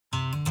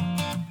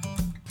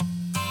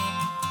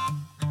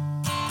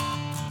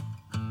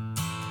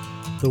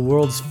the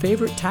world's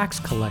favorite tax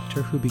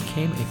collector who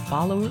became a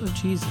follower of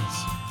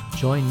Jesus.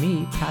 Join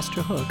me,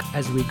 Pastor Hook,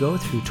 as we go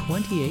through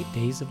 28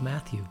 days of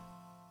Matthew.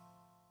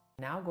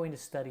 Now going to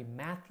study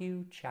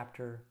Matthew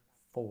chapter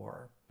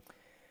 4.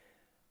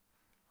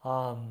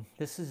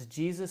 This is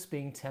Jesus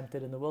being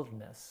tempted in the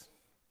wilderness.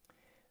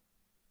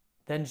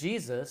 Then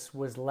Jesus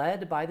was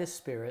led by the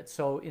Spirit.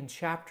 So in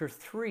chapter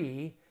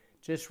 3,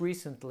 just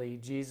recently,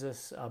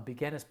 Jesus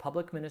began his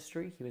public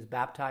ministry. He was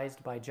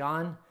baptized by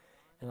John.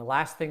 And the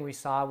last thing we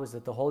saw was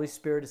that the Holy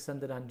Spirit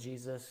descended on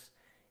Jesus.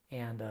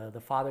 And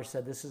the Father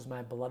said, "This is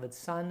my beloved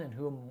Son, in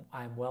whom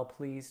I am well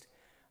pleased."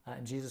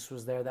 And Jesus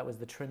was there. That was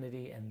the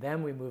Trinity. And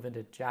then we move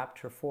into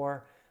chapter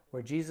 4,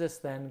 where Jesus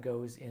then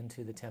goes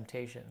into the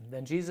temptation.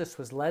 Then Jesus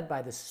was led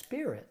by the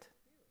Spirit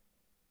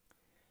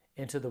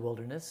into the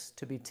wilderness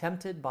to be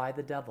tempted by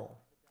the devil.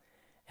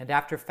 And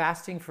after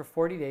fasting for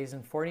 40 days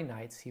and 40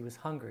 nights, he was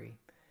hungry.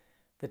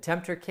 The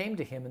tempter came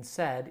to him and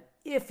said,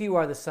 "If you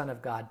are the Son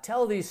of God,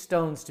 tell these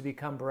stones to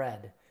become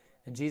bread."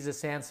 And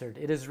Jesus answered,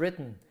 "It is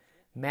written,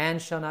 man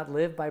shall not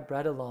live by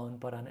bread alone,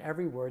 but on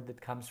every word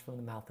that comes from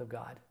the mouth of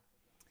God."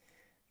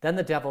 Then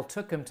the devil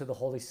took him to the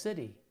holy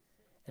city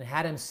and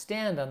had him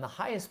stand on the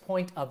highest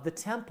point of the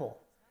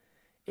temple.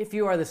 "If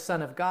you are the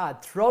Son of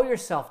God, throw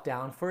yourself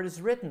down, for it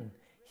is written,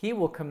 he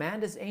will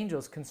command his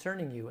angels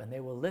concerning you, and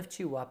they will lift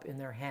you up in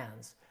their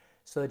hands,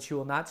 so that you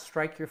will not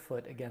strike your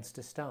foot against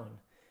a stone."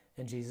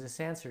 And Jesus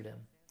answered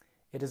him,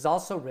 "It is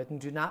also written,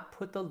 do not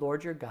put the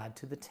Lord your God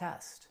to the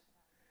test."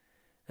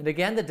 And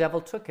again the devil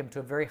took him to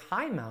a very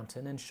high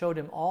mountain and showed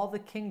him all the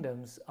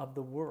kingdoms of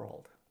the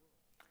world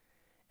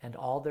and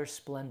all their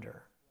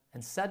splendor,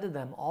 and said to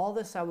them, "All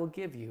this I will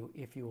give you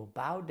if you will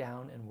bow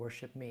down and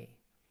worship me."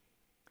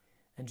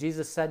 And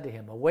Jesus said to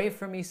him, "Away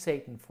from me,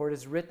 Satan, for it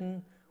is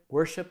written,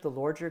 worship the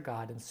Lord your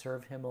God and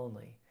serve him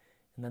only."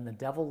 And then the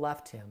devil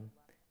left him,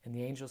 and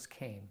the angels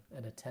came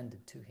and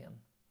attended to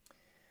him.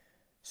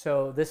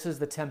 So this is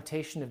the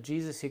temptation of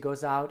Jesus. He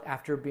goes out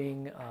after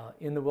being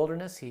in the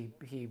wilderness.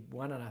 He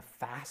went on a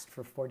fast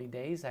for 40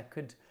 days. I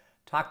could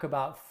talk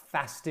about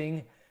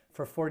fasting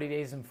for 40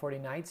 days and 40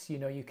 nights. You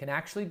know, you can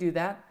actually do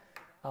that.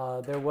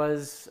 There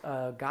was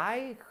a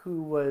guy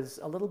who was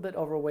a little bit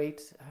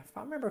overweight. If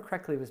I remember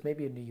correctly, it was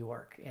maybe in New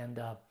York. And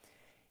I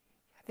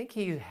think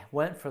he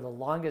went for the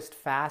longest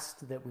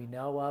fast that we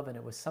know of, and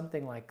it was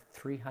something like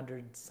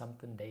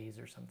 300-something days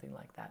or something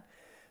like that.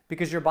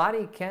 Because your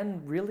body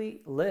can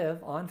really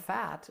live on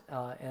fat.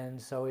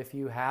 And so if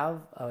you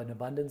have an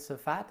abundance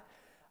of fat,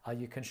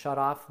 you can shut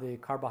off the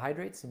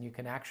carbohydrates and you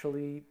can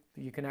actually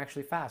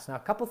fast. Now, a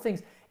couple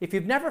things. If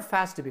you've never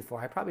fasted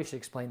before, I probably should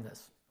explain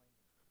this.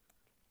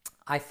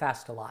 I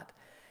fast a lot.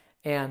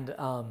 And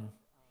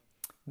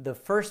the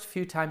first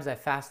few times I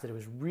fasted, it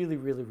was really,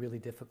 really, really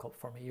difficult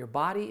for me. Your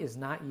body is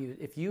not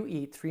used, if you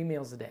eat 3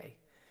 meals a day,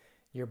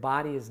 your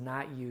body is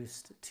not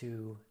used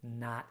to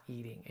not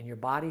eating. And your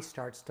body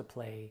starts to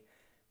play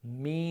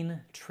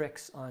mean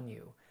tricks on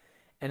you.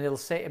 And it'll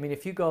say, I mean,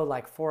 if you go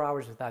like 4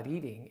 hours without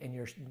eating and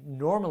you're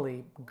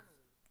normally,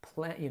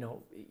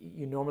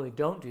 you normally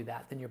don't do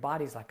that, then your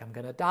body's like, "I'm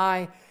going to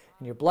die,"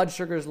 and your blood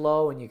sugar's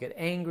low and you get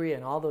angry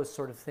and all those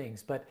sort of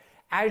things. But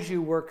as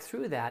you work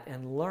through that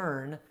and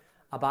learn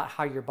about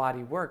how your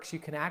body works, you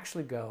can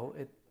actually go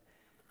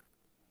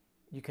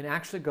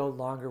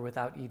longer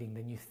without eating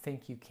than you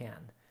think you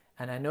can.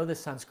 And I know this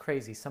sounds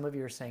crazy. Some of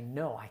you are saying,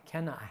 "No, I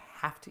cannot. I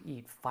have to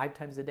eat 5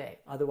 times a day.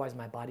 Otherwise,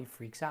 my body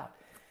freaks out."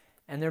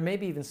 And there may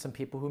be even some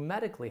people who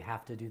medically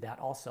have to do that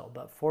also.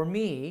 But for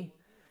me,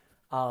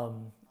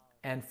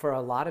 and for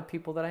a lot of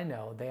people that I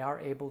know, they are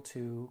able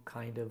to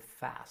kind of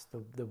fast.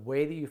 The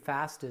way that you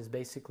fast is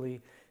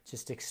basically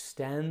just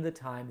extend the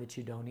time that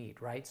you don't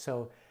eat, right?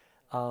 So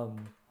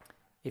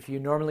if you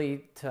normally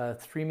eat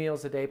 3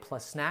 meals a day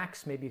plus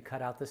snacks, maybe you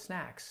cut out the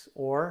snacks.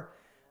 Or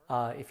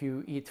if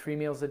you eat 3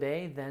 meals a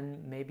day,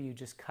 then maybe you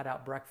just cut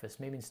out breakfast.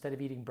 Maybe instead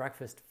of eating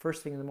breakfast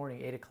first thing in the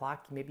morning, 8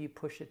 o'clock, maybe you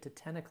push it to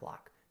 10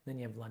 o'clock. Then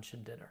you have lunch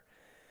and dinner.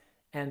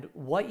 And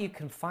what you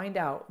can find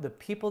out, the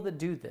people that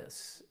do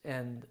this,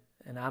 and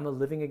I'm a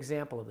living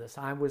example of this.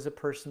 I was a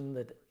person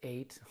that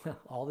ate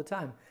all the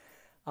time.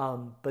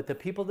 But the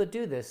people that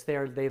do this,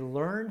 they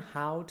learn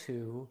how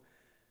to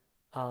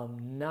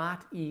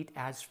not eat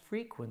as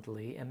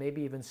frequently and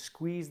maybe even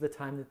squeeze the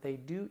time that they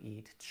do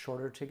eat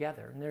shorter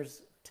together. And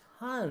there's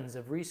tons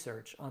of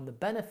research on the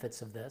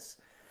benefits of this.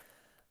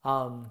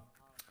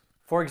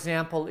 For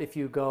example, if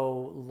you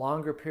go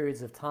longer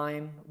periods of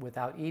time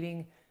without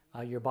eating,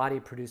 your body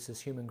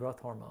produces human growth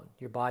hormone.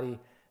 Your body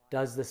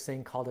does this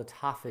thing called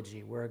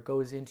autophagy, where it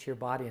goes into your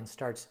body and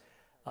starts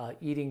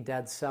eating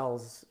dead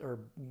cells or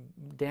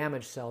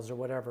damaged cells or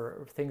whatever,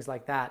 or things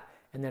like that,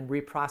 and then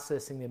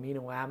reprocessing the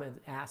amino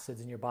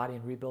acids in your body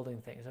and rebuilding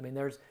things. I mean,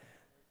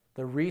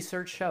 the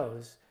research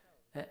shows,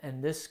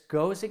 and this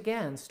goes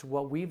against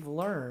what we've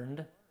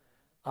learned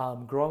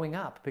growing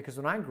up. Because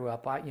when I grew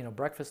up,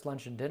 breakfast,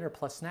 lunch, and dinner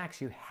plus snacks,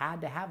 you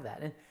had to have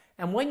that.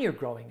 And when you're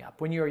growing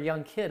up, when you're a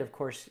young kid, of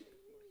course,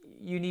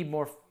 you need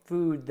more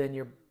food than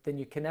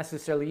you can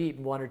necessarily eat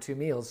in 1 or 2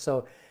 meals.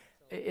 So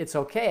it's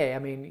okay. I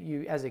mean,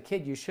 you as a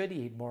kid, you should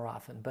eat more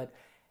often. But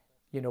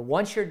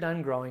once you're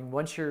done growing,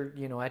 once you're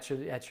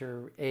at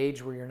your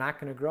age where you're not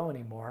going to grow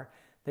anymore,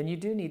 then you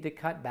do need to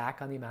cut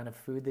back on the amount of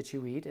food that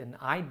you eat. And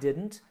I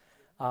didn't.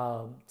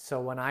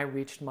 So when I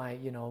reached my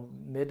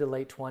mid to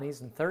late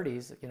 20s and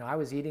 30s, I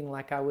was eating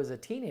like I was a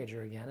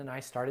teenager again, and I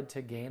started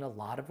to gain a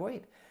lot of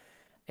weight.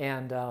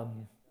 And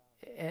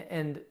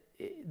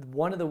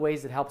one of the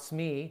ways that helps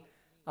me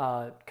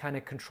kind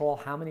of control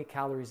how many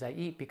calories I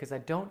eat, because I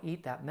don't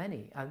eat that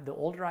many. The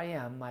older I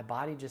am, my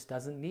body just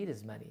doesn't need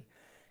as many.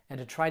 And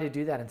to try to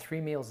do that in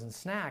 3 meals and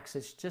snacks,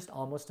 it's just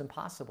almost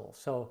impossible.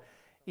 So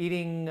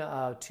eating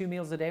 2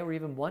 meals a day or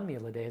even 1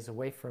 meal a day is a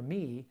way for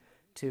me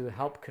to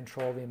help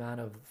control the amount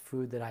of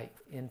food that I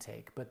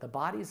intake. But the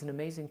body is an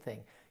amazing thing.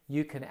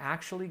 You can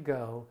actually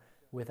go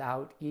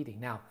without eating.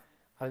 Now,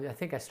 I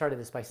think I started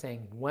this by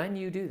saying, when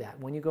you do that,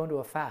 when you go into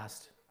a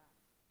fast,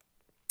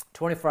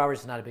 24 hours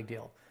is not a big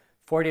deal.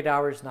 48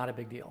 hours, not a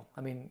big deal.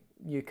 I mean,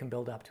 you can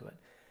build up to it.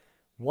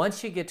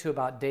 Once you get to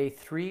about day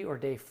 3 or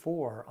day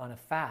 4 on a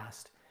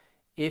fast,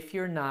 if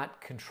you're not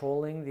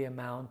controlling the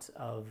amount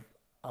of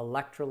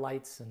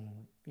electrolytes and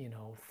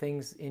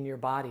things in your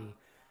body,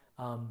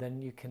 then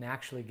you can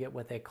actually get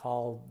what they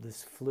call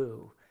this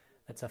flu.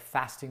 That's a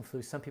fasting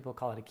flu. Some people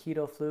call it a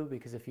keto flu,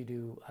 because if you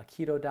do a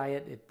keto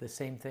diet, the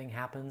same thing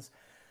happens.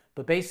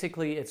 But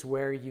basically, it's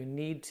where you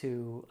need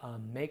to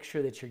make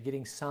sure that you're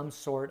getting some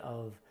sort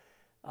of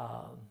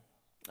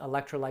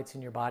electrolytes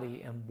in your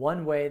body. And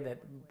one way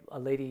that a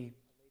lady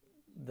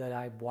that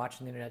I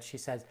watched on the internet, she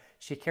says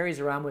she carries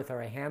around with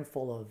her a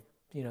handful of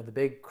the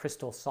big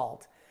crystal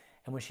salt.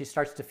 And when she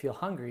starts to feel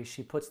hungry,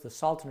 she puts the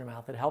salt in her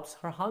mouth. It helps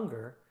her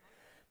hunger,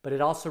 but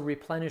it also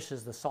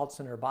replenishes the salts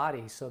in her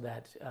body, so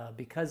that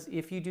because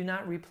if you do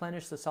not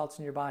replenish the salts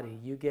in your body,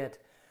 you get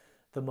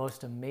the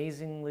most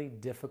amazingly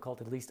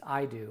difficult, at least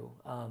I do,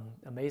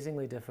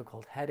 amazingly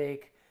difficult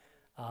headache.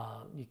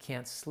 You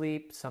can't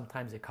sleep.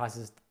 Sometimes it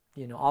causes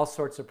all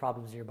sorts of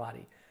problems in your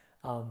body.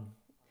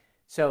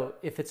 So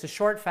if it's a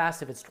short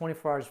fast, if it's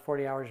 24 hours,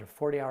 40 hours,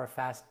 or 40-hour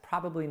fast,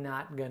 probably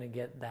not going to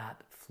get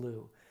that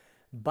flu.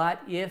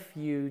 But if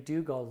you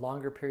do go a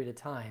longer period of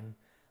time,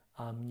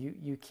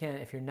 you can,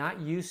 if you're not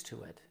used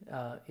to it,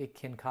 it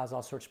can cause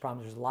all sorts of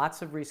problems. There's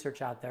lots of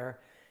research out there.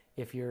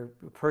 If you're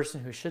a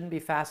person who shouldn't be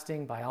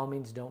fasting, by all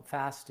means don't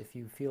fast. If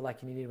you feel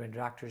like you need to go in a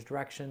doctor's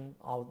direction,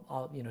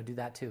 I'll do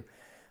that too.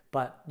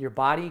 But your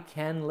body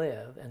can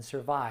live and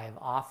survive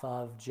off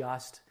of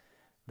just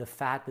the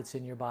fat that's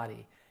in your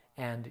body.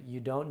 And you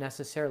don't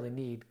necessarily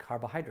need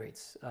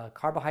carbohydrates.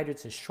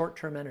 Carbohydrates is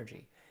short-term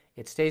energy.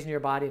 It stays in your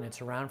body and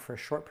it's around for a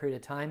short period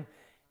of time.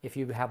 If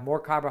you have more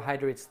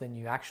carbohydrates than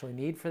you actually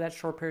need for that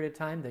short period of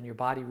time, then your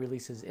body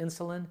releases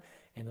insulin,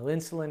 and the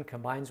insulin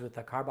combines with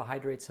the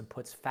carbohydrates and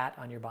puts fat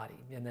on your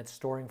body, and that's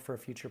storing for a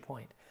future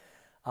point.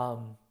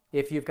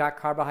 If you've got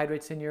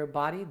carbohydrates in your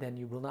body, then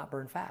you will not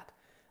burn fat.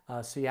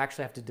 So you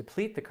actually have to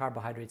deplete the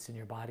carbohydrates in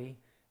your body.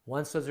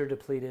 Once those are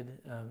depleted,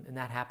 and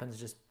that happens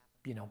just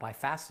by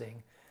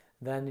fasting,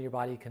 then your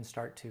body can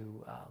start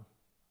to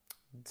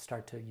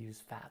use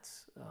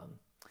fats.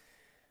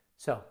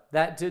 So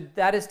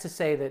that is to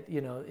say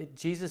that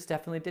Jesus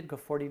definitely did go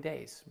 40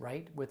 days,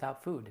 right,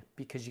 without food,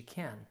 because you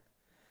can.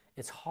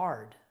 It's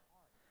hard,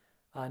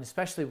 and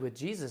especially with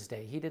Jesus'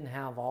 day, he didn't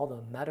have all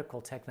the medical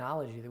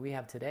technology that we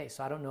have today.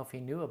 So I don't know if he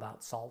knew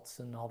about salts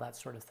and all that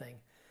sort of thing.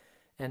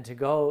 And to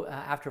go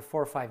after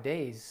 4 or 5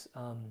 days,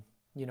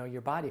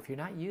 your body, if you're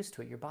not used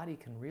to it, your body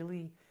can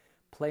really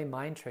play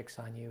mind tricks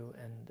on you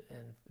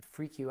and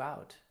freak you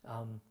out.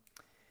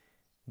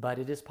 But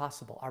it is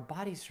possible. Our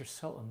bodies are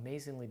so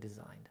amazingly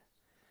designed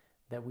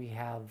that we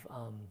have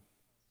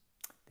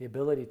the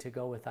ability to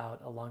go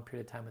without a long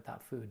period of time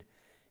without food.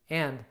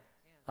 And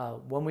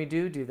when we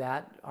do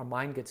that, our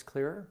mind gets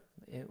clearer.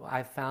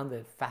 I've found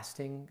that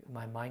fasting,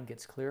 my mind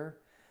gets clearer.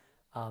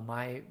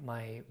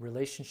 My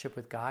relationship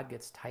with God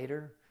gets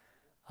tighter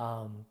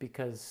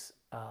because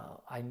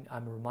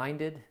I'm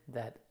reminded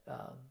that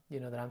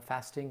that I'm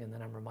fasting, and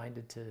then I'm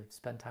reminded to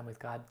spend time with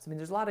God. I mean,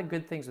 there's a lot of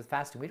good things with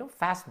fasting. We don't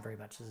fast very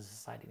much as a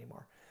society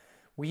anymore.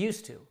 We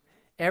used to.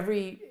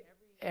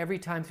 Every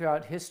time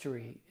throughout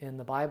history in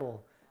the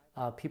Bible,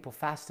 people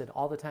fasted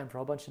all the time for a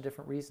whole bunch of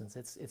different reasons.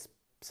 It's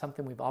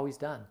something we've always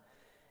done.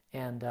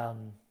 And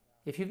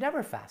if you've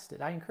never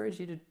fasted, I encourage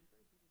you to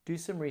do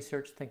some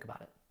research, think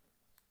about it.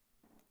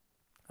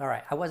 All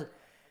right,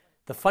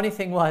 the funny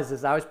thing was,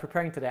 as I was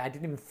preparing today, I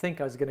didn't even think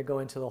I was going to go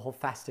into the whole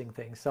fasting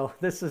thing. So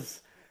it's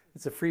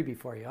a freebie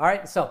for you. All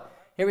right, so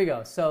here we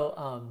go.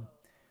 So,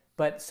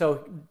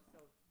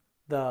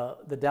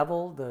 the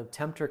devil, the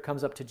tempter,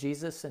 comes up to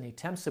Jesus and he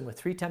tempts him with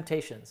 3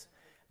 temptations.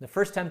 And the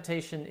first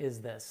temptation is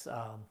this.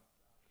 Of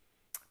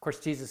course,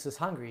 Jesus is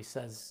hungry. He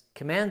says,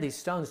 "Command these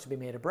stones to be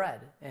made of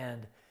bread."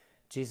 And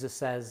Jesus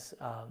says,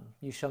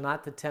 "You shall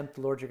not tempt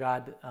the Lord your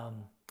God.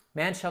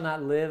 Man shall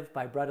not live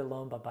by bread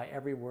alone, but by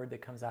every word that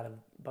comes out of,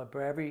 but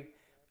by every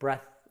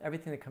breath,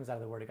 everything that comes out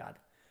of the word of God.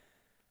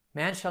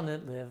 Man shall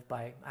not live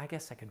by," I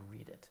guess I could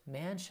read it.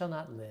 "Man shall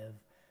not live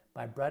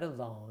by bread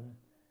alone,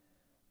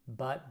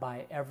 but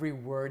by every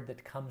word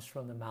that comes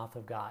from the mouth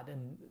of God.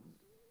 And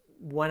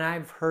when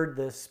I've heard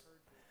this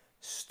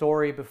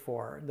story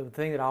before, the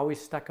thing that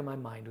always stuck in my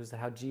mind was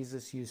how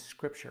Jesus used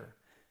Scripture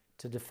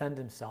to defend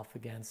himself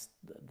against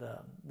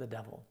the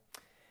devil.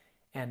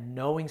 And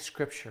knowing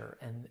Scripture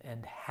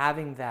and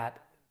having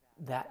that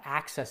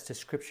access to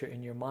Scripture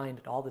in your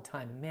mind all the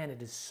time, man,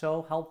 it is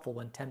so helpful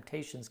when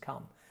temptations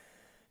come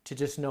to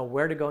just know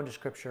where to go into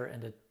Scripture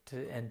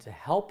and to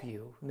help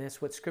you. And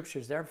that's what Scripture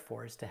is there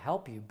for, is to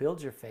help you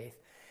build your faith.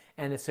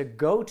 And it's a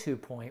go-to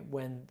point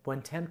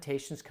when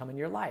temptations come in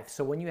your life.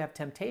 So when you have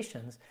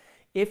temptations,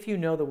 if you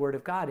know the Word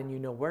of God and you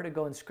know where to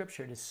go in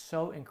Scripture, it is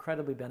so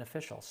incredibly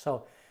beneficial.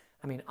 So,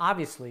 I mean,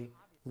 obviously,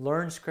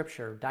 learn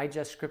Scripture,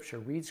 digest Scripture,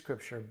 read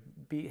Scripture,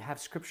 have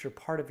Scripture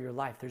part of your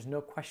life. There's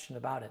no question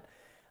about it,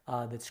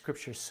 that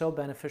Scripture is so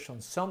beneficial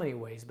in so many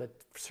ways, but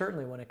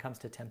certainly when it comes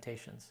to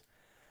temptations.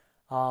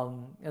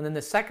 And then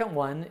the second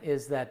one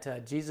is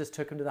that Jesus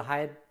took him to the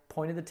high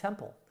point of the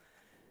temple.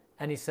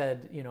 And he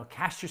said,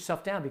 cast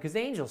yourself down because the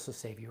angels will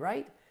save you,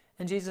 right?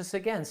 And Jesus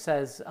again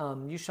says,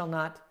 you shall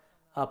not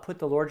put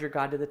the Lord your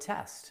God to the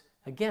test.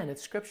 Again,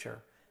 it's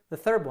Scripture. The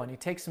third one, he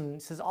takes him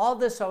and says, all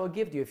this I will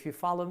give you if you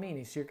follow me. And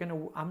he says,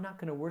 I'm not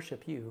going to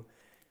worship you.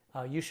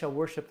 You shall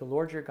worship the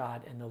Lord your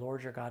God and the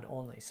Lord your God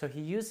only. So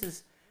he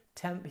uses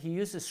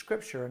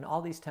Scripture in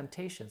all these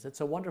temptations. It's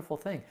a wonderful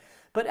thing.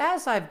 But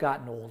as I've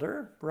gotten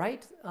older,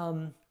 right,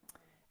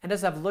 and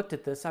as I've looked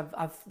at this,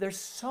 there's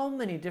so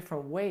many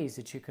different ways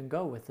that you can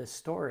go with this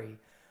story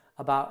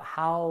about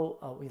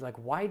how,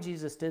 why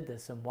Jesus did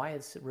this and why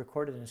it's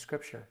recorded in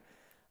Scripture.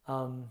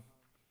 I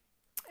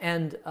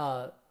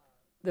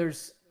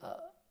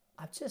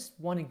just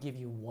want to give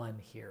you one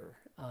here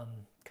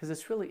because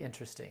it's really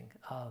interesting.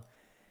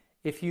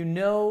 If you've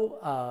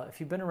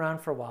been around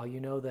for a while, you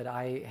know that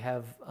I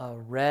have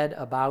read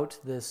about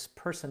this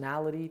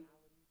personality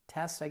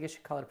test. I guess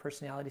you call it a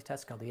personality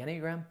test called the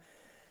Enneagram.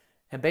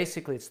 And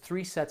basically, it's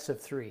 3 sets of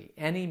 3.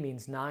 Enne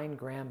means 9,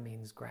 gram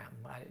means gram,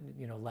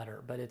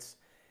 letter. But it's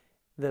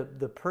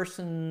the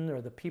person or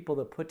the people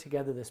that put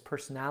together this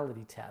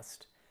personality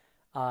test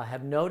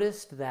have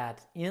noticed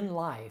that in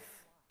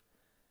life,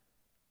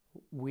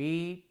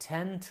 we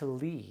tend to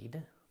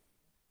lead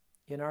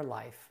in our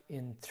life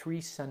in 3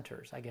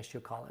 centers, I guess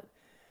you'll call it.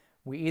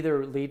 We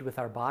either lead with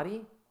our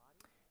body,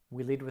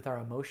 we lead with our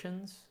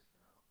emotions,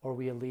 or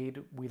we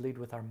lead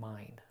with our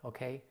mind,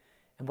 okay?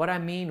 And what I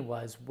mean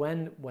was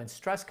when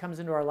stress comes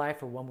into our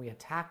life or when we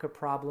attack a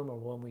problem or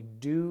when we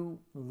do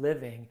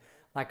living,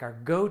 like our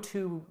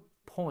go-to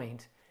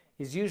point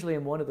is usually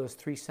in one of those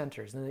 3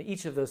 centers. And then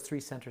each of those 3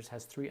 centers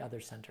has 3 other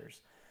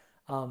centers.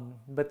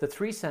 But the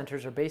 3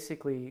 centers are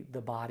basically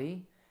the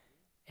body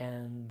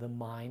and the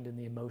mind and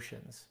the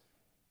emotions.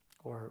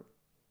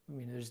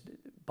 There's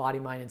body,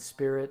 mind, and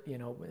spirit,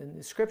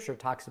 and Scripture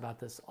talks about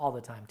this all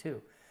the time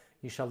too.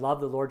 You shall love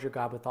the Lord your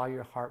God with all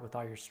your heart, with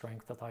all your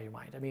strength, with all your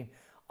mind.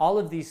 All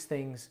of these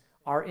things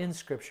are in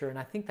Scripture, and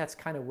I think that's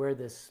kind of where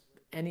this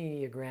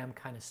Enneagram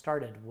kind of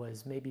started,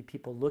 was maybe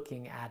people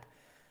looking at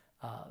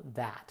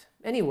that.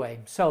 Anyway,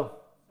 so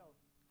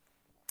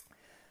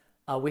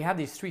we have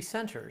these 3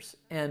 centers,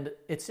 and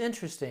it's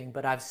interesting,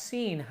 but I've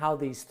seen how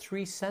these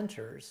 3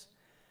 centers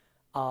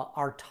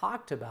are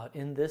talked about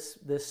in this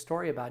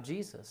story about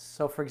Jesus.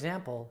 So, for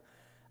example,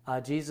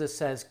 Jesus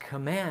says,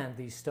 command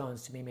these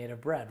stones to be made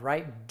of bread,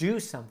 right? Do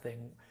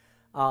something.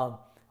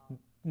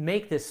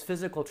 Make this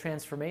physical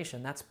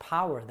transformation. That's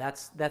power.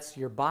 That's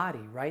your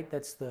body, right?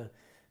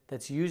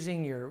 That's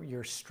using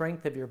your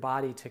strength of your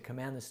body to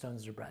command the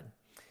stones to bread.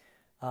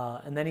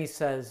 And then he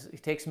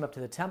takes him up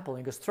to the temple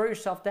and he goes, throw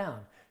yourself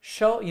down.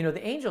 Show,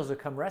 the angels will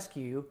come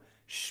rescue you.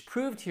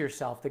 Prove to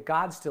yourself that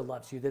God still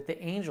loves you, that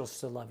the angels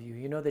still love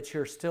you. That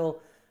you're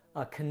still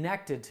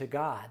connected to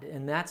God.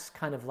 And that's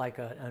kind of like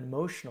an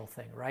emotional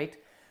thing, right?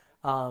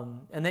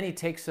 And then he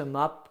takes him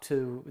up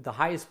to the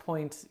highest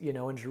point,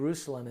 in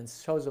Jerusalem and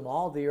shows him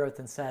all the earth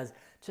and says,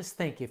 just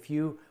think, if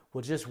you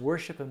will just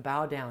worship and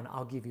bow down,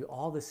 I'll give you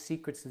all the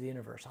secrets of the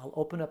universe. I'll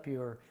open up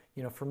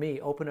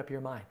open up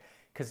your mind.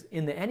 Because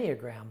in the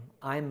Enneagram,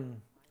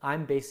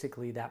 I'm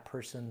basically that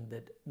person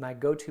that my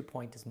go-to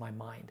point is my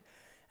mind.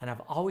 And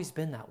I've always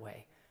been that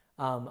way.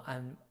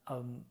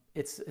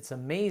 It's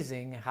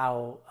amazing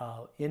how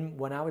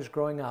when I was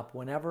growing up,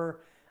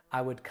 whenever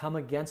I would come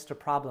against a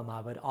problem,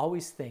 I would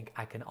always think,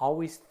 I can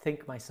always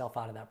think myself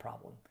out of that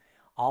problem.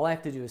 All I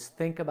have to do is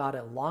think about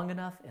it long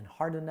enough and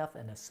hard enough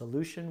and a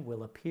solution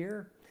will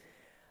appear.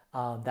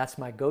 That's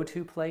my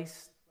go-to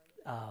place.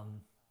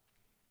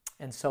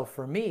 And so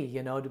for me,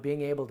 to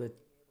being able to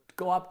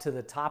go up to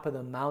the top of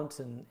the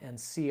mountain and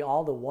see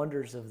all the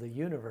wonders of the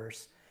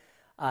universe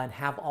and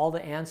have all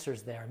the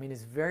answers there,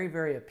 it's very,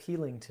 very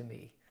appealing to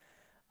me.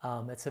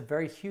 It's a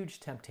very huge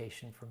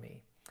temptation for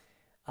me.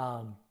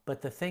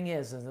 But the thing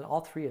is in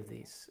all 3 of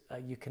these,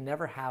 you can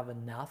never have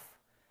enough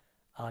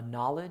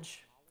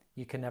knowledge.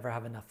 You can never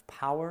have enough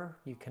power.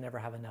 You can never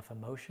have enough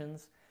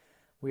emotions.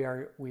 We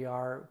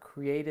are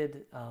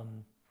created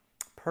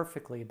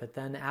perfectly, but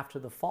then after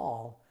the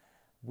fall,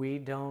 we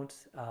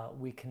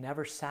can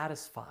never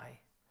satisfy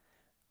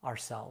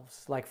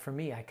ourselves. Like for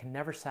me, I can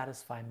never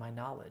satisfy my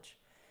knowledge.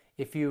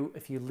 If you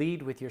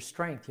lead with your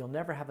strength, you'll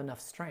never have enough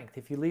strength.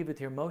 If you lead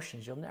with your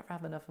emotions, you'll never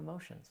have enough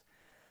emotions.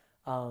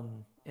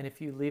 And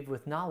if you lead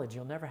with knowledge,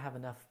 you'll never have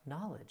enough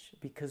knowledge,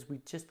 because we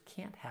just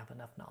can't have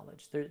enough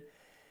knowledge.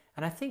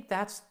 And I think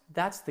that's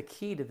the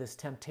key to this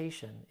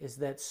temptation, is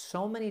that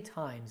so many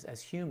times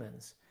as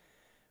humans,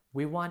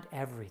 we want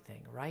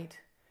everything, right?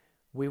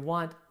 We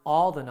want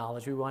all the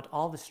knowledge, we want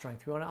all the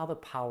strength, we want all the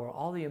power,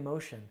 all the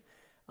emotion,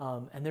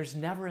 and there's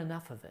never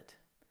enough of it.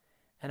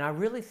 And I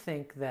really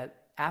think that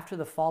after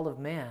the fall of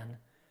man,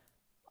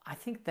 I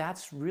think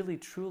that's really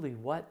truly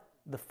what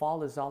the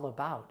fall is all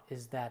about,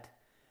 is that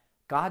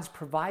God's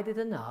provided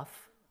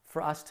enough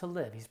for us to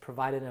live. He's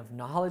provided enough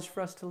knowledge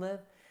for us to live.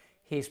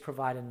 He's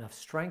provided enough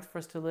strength for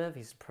us to live.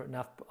 He's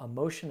enough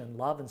emotion and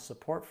love and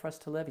support for us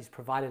to live. He's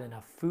provided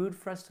enough food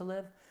for us to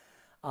live.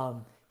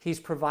 He's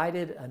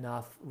provided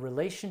enough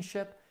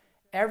relationship.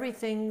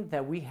 Everything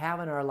that we have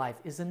in our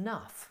life is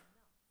enough.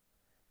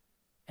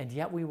 And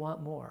yet we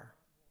want more.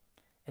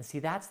 And see,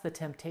 that's the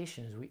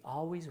temptation, is we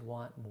always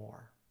want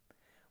more.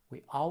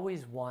 We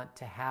always want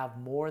to have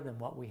more than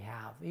what we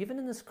have. Even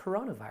in this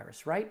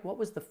coronavirus, right? What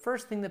was the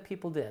first thing that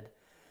people did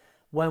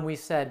when we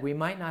said we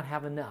might not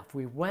have enough?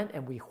 We went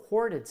and we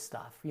hoarded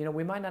stuff. You know,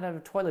 we might not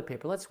have toilet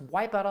paper. Let's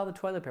wipe out all the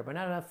toilet paper.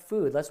 Not enough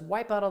food. Let's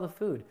wipe out all the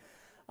food.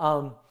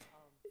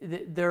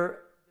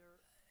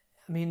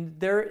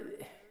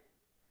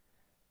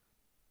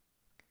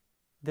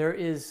 There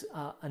is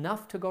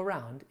enough to go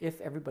around if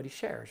everybody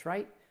shares,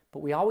 right? But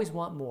we always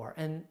want more.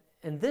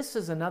 And this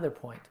is another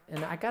point.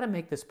 And I got to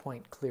make this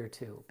point clear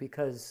too,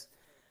 because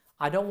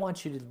I don't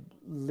want you to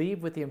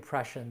leave with the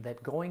impression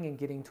that going and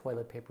getting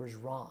toilet paper is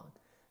wrong.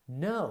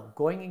 No,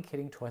 going and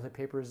getting toilet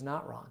paper is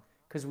not wrong,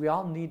 because we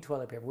all need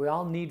toilet paper. We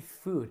all need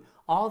food.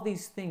 All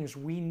these things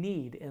we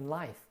need in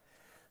life.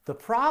 The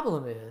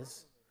problem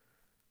is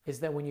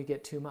that when you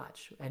get too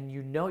much, and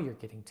you know you're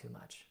getting too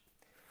much,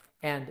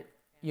 and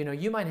you know,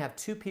 you might have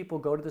two people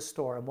go to the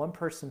store and one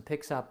person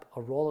picks up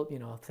a roll,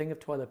 a thing of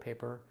toilet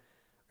paper,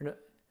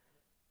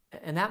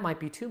 and that might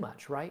be too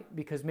much, right?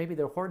 Because maybe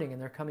they're hoarding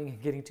and they're coming and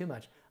getting too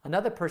much.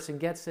 Another person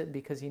gets it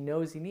because he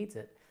knows he needs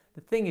it.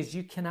 The thing is,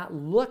 you cannot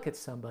look at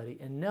somebody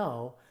and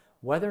know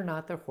whether or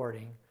not they're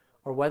hoarding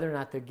or whether or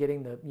not they're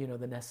getting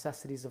the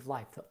necessities of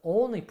life. The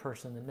only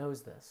person that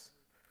knows this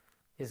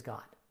is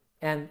God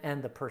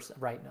and the person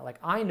right now. Like,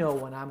 I know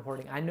when I'm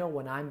hoarding. I know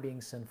when I'm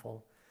being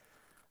sinful.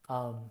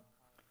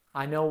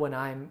 I know when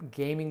I'm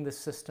gaming the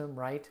system,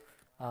 right?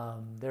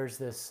 There's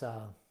this,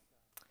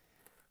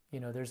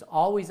 there's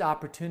always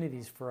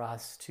opportunities for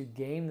us to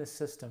game the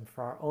system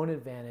for our own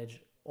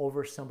advantage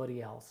over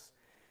somebody else.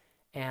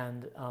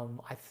 And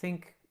I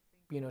think,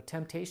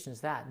 temptation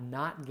is that,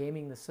 not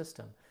gaming the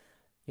system,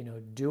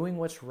 doing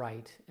what's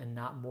right and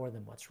not more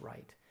than what's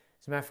right.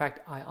 As a matter of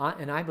fact,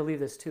 I believe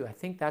this too. I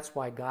think that's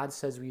why God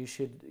says we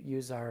should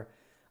use our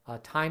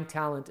time,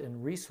 talent,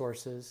 and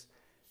resources,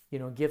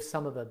 give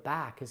some of it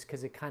back, is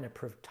because it kind of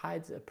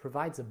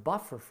provides a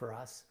buffer for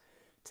us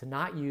to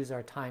not use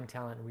our time,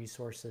 talent, and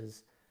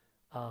resources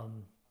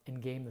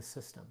and game the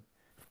system.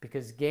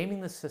 Because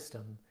gaming the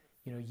system,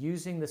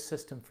 using the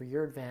system for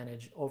your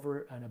advantage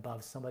over and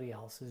above somebody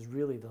else is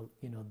really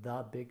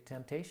the big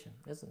temptation,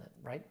 isn't it,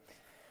 right?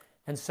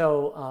 And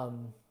so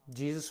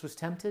Jesus was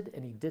tempted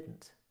and he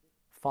didn't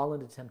fall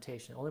into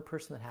temptation. The only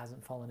person that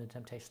hasn't fallen into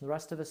temptation. The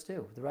rest of us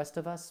do. The rest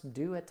of us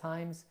do at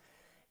times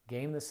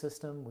game the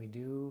system. We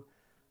do,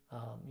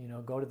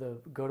 go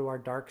to our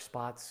dark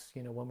spots.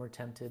 When we're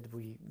tempted,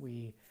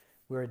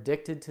 we're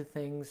addicted to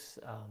things.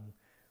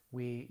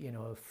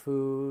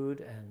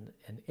 Food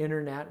and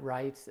internet,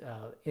 right?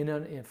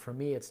 For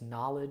me, it's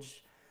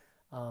knowledge.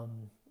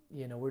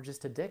 We're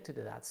just addicted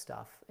to that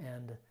stuff,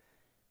 and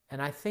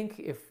I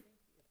think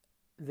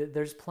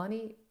there's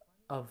plenty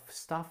of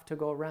stuff to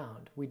go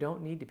around. We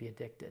don't need to be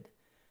addicted.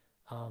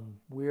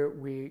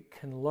 We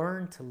can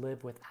learn to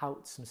live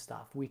without some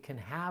stuff. We can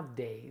have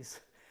days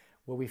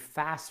where we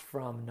fast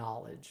from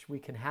knowledge. We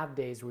can have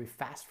days where we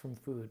fast from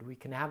food. We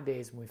can have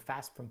days when we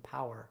fast from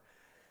power.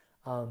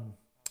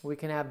 We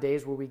can have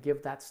days where we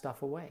give that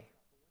stuff away.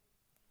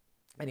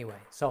 Anyway,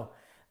 so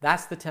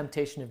that's the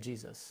temptation of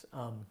Jesus.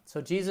 So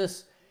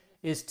Jesus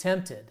is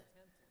tempted.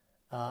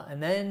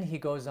 And then he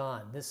goes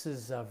on. This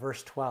is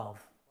verse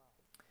 12.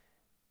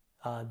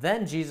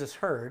 Then Jesus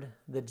heard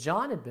that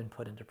John had been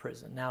put into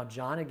prison. Now,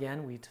 John,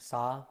 again, we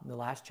saw in the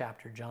last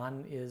chapter,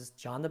 John is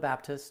John the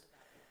Baptist,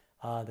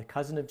 the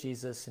cousin of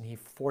Jesus, and he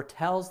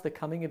foretells the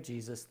coming of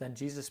Jesus. Then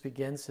Jesus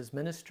begins his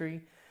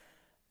ministry,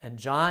 and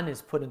John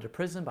is put into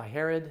prison by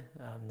Herod.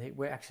 He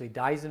actually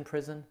dies in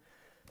prison.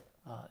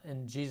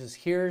 And Jesus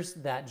hears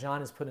that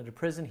John is put into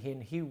prison,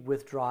 and he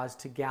withdraws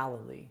to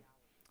Galilee.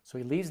 So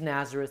he leaves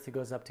Nazareth, he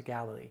goes up to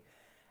Galilee.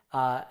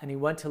 And he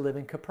went to live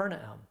in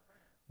Capernaum,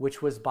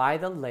 which was by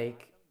the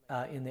lake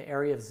in the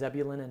area of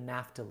Zebulun and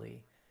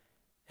Naphtali.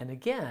 And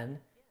again,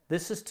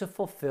 this is to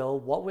fulfill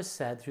what was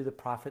said through the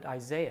prophet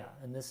Isaiah.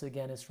 And this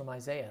again is from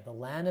Isaiah. The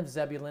land of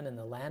Zebulun and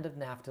the land of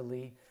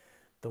Naphtali,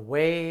 The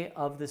way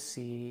of the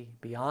sea,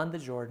 beyond the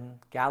Jordan,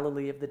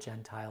 Galilee of the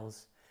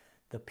Gentiles.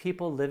 The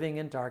people living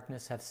in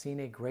darkness have seen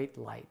a great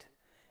light.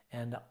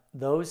 And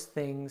those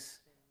things,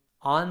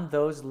 on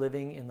those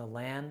living in the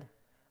land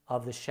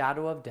of the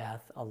shadow of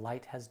death, a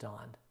light has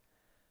dawned.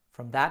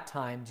 From that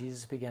time,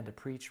 Jesus began to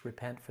preach,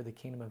 repent, for the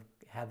kingdom of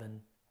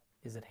heaven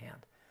is at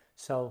hand.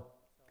 So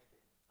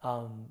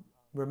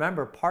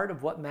remember, part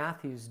of what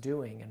Matthew's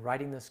doing in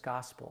writing this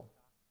gospel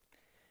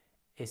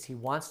is he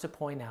wants to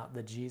point out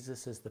that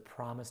Jesus is the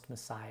promised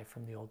Messiah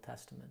from the Old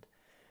Testament.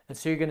 And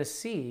so you're going to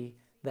see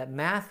that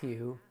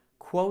Matthew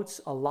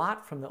quotes a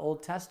lot from the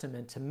Old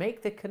Testament to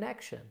make the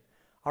connection.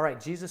 All right,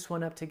 Jesus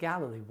went up to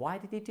Galilee. Why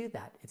did he do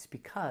that? It's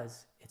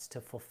because it's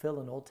to fulfill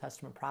an Old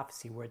Testament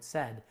prophecy where it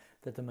said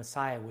that the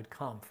Messiah would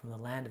come from the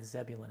land of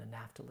Zebulun and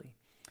Naphtali.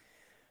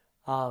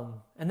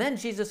 And then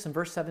Jesus in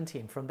verse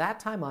 17, from that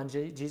time on,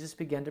 Jesus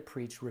began to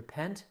preach,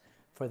 repent,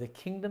 for the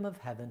kingdom of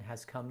heaven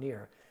has come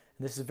near.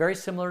 And this is very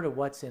similar to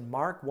what's in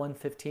Mark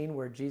 1:15,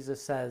 where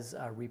Jesus says,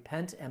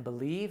 repent and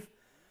believe,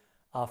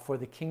 for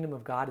the kingdom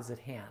of God is at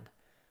hand.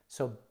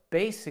 So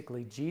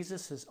basically,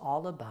 Jesus is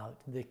all about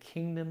the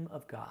kingdom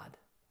of God.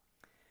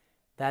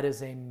 That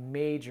is a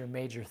major,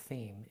 major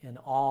theme in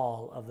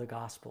all of the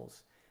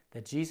Gospels,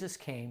 that Jesus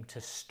came to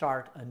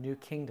start a new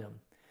kingdom,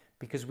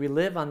 because we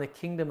live on the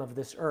kingdom of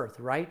this earth,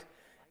 right?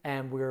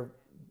 And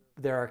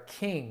there are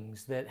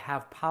kings that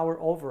have power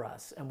over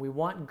us, and we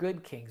want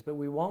good kings, but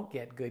we won't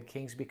get good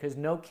kings because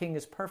no king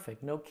is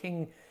perfect. No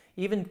king,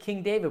 even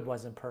King David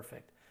wasn't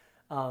perfect.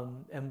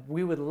 And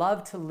we would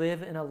love to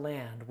live in a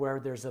land where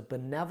there's a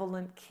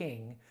benevolent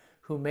king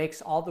who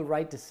makes all the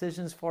right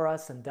decisions for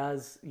us and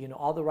does,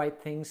 all the right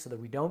things so that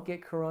we don't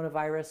get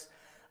coronavirus.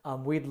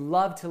 We'd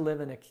love to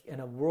live in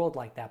a world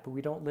like that, but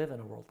we don't live in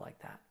a world like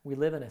that. We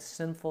live in a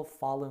sinful,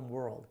 fallen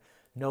world.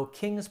 No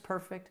king is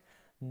perfect.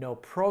 No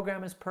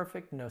program is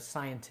perfect. No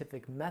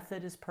scientific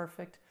method is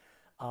perfect.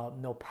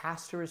 No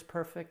pastor is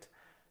perfect.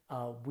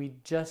 We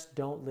just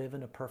don't live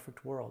in a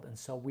perfect world. And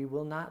so we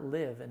will not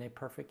live in a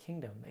perfect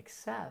kingdom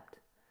except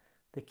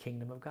the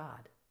kingdom of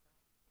God.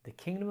 The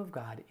kingdom of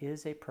God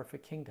is a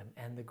perfect kingdom.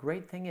 And the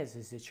great thing is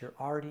that you're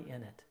already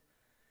in it.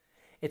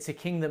 It's a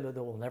kingdom that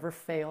will never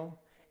fail.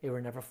 It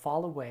will never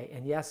fall away.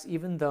 And yes,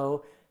 even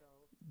though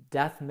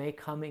death may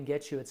come and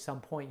get you at some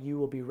point, you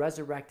will be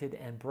resurrected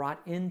and brought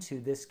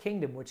into this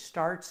kingdom, which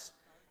starts,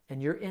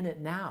 and you're in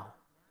it now.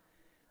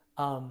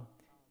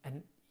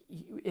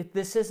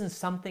 This isn't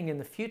something in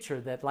the future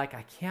that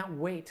I can't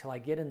wait till I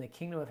get in the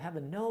kingdom of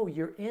heaven. No,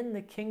 you're in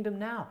the kingdom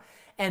now.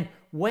 And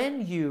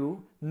when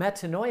you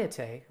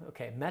metanoiate,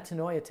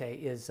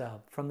 metanoiate is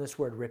from this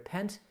word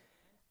repent,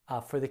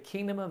 for the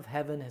kingdom of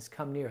heaven has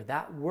come near.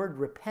 That word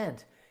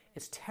repent,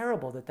 it's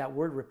terrible that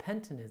word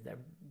repentant is there,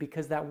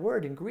 because that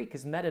word in Greek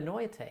is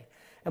metanoiate.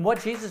 And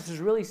what Jesus is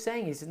really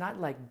saying is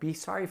not be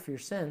sorry for your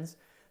sins.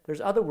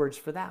 There's other words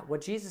for that.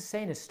 What Jesus is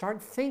saying is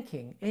start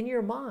thinking in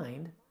your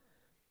mind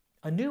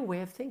a new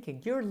way of thinking.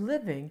 You're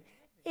living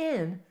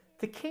in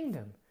the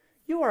kingdom.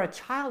 You are a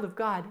child of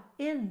God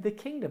in the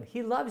kingdom.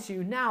 He loves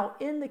you now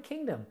in the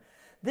kingdom.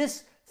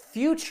 This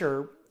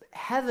future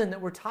heaven that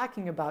we're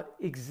talking about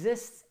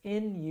exists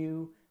in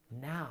you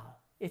now.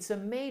 It's a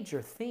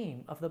major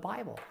theme of the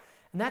Bible.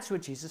 And that's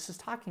what Jesus is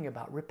talking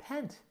about.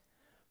 Repent,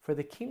 for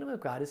the kingdom of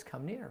God has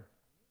come near.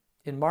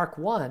 In Mark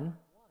 1,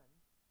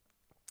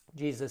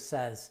 Jesus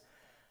says,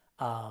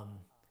 the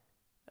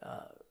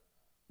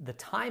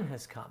time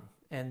has come.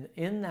 And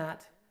in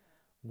that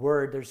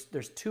word,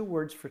 there's two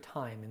words for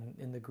time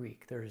in the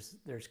Greek. There's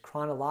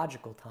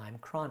chronological time,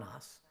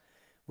 chronos,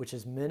 which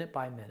is minute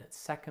by minute,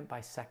 second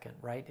by second,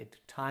 right?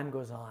 Time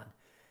goes on.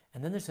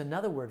 And then there's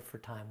another word for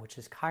time, which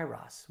is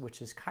kairos,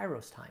 which is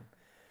kairos time.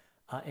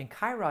 And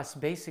kairos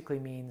basically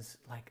means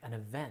an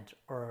event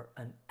or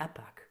an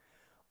epoch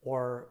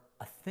or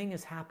a thing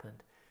has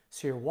happened.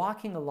 So you're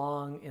walking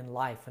along in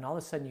life and all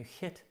of a sudden you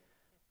hit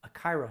a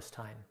kairos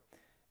time,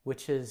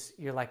 which is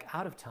you're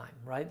out of time,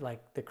 right?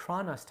 The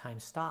chronos time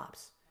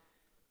stops.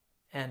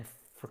 And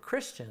for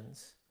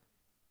Christians,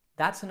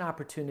 that's an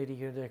opportunity.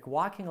 You're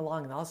walking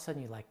along and all of a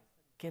sudden you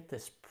get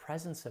this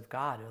presence of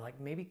God, or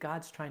maybe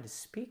God's trying to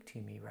speak to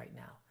me right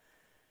now.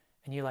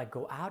 And you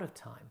go out of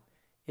time.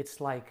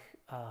 It's like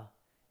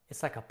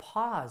a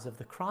pause of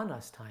the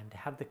chronos time to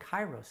have the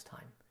kairos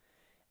time.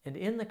 And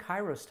in the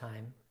kairos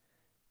time,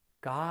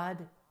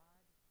 God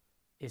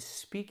is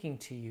speaking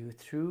to you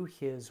through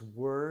his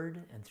word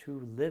and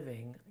through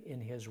living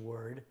in his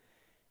word.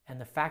 And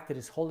the fact that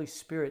his Holy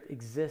Spirit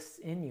exists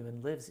in you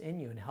and lives in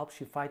you and helps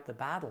you fight the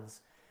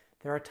battles.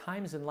 There are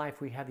times in life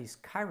we have these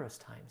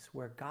kairos times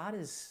where God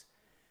is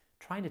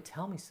trying to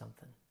tell me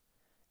something.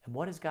 And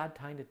what is God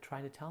trying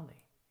to tell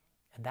me?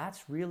 And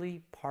that's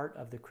really part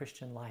of the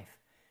Christian life,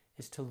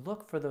 is to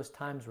look for those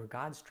times where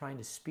God's trying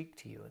to speak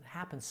to you. It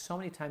happens so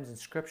many times in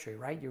Scripture,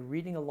 right? You're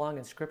reading along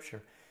in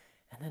Scripture,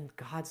 and then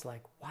God's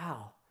like,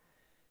 wow,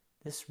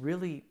 this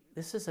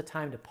is a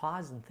time to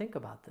pause and think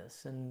about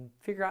this and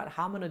figure out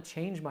how I'm going to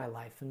change my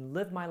life and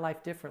live my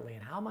life differently.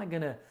 And how am I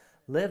going to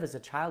live as a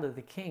child of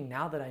the King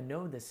now that I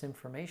know this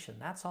information?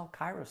 That's all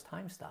kairos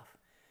time stuff.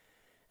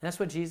 And that's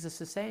what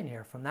Jesus is saying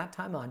here. From that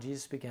time on,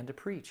 Jesus began to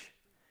preach,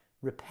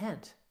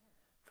 repent,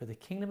 for the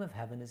kingdom of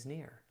heaven is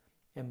near.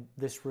 And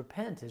this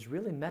repent is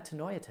really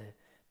metanoia.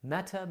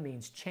 Meta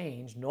means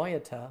change.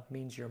 Noia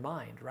means your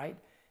mind, right?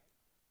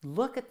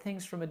 Look at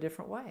things from a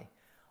different way.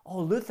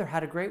 Oh, Luther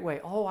had a great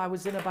way. Oh, I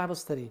was in a Bible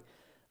study.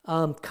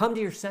 Come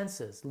to your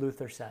senses,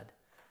 Luther said.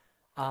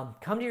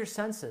 Come to your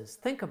senses.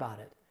 Think about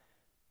it.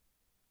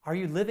 Are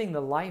you living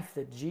the life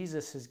that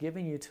Jesus is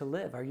giving you to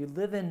live? Are you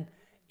living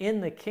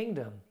in the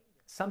kingdom?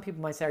 Some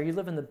people might say, are you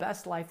living the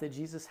best life that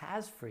Jesus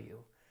has for you?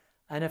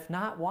 And if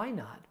not, why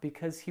not?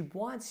 Because he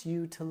wants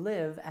you to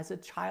live as a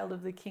child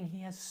of the King.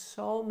 He has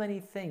so many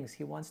things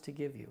he wants to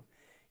give you.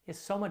 He has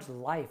so much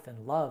life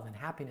and love and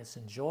happiness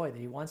and joy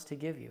that he wants to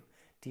give you.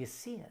 Do you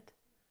see it?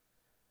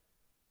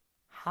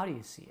 How do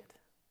you see it?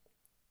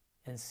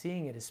 And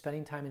seeing it is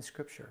spending time in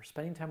Scripture,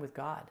 spending time with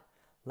God,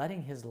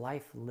 letting his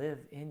life live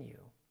in you.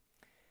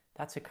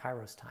 That's a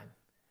Kairos time.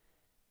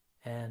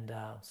 And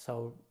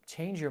so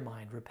change your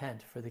mind,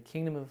 repent, for the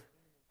kingdom of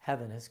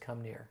heaven has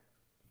come near.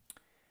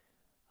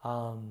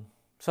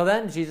 So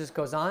then Jesus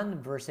goes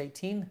on, verse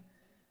 18.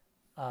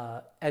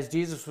 As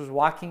Jesus was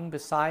walking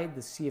beside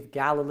the Sea of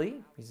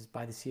Galilee, he's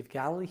by the Sea of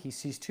Galilee, he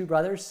sees two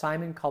brothers,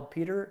 Simon called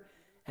Peter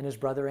and his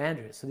brother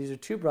Andrew. So these are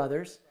two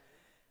brothers,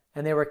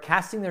 and they were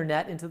casting their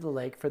net into the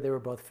lake, for they were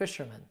both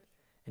fishermen.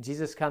 And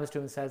Jesus comes to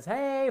him and says,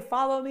 hey,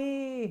 follow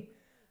me.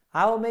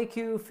 I will make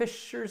you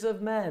fishers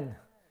of men.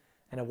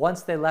 And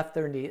once they left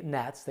their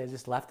nets, they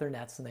just left their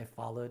nets and they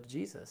followed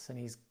Jesus. And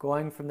he's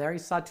going from there. He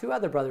saw two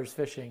other brothers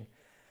fishing.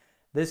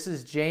 This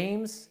is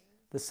James,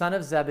 the son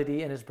of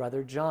Zebedee, and his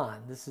brother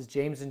John. This is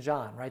James and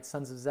John, right?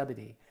 Sons of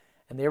Zebedee.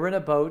 And they were in a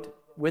boat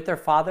with their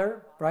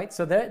father, right?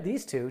 So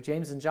these two,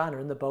 James and John, are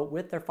in the boat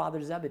with their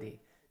father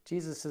Zebedee.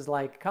 Jesus is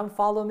like, come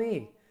follow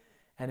me.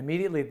 And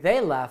immediately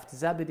they left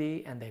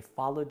Zebedee and they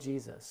followed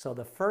Jesus. So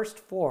the first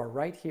four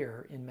right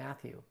here in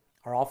Matthew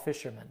are all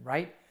fishermen,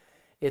 right?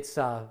 It's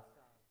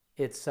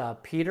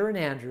Peter and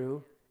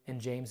Andrew and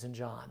James and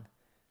John.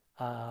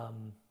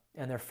 And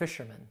they're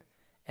fishermen.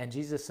 And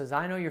Jesus says,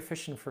 I know you're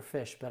fishing for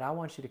fish, but I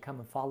want you to come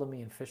and follow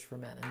me and fish for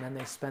men. And then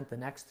they spent the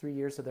next 3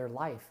 years of their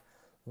life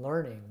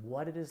learning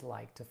what it is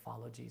like to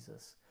follow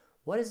Jesus.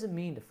 What does it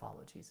mean to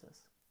follow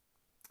Jesus?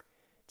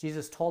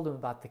 Jesus told them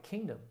about the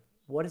kingdom.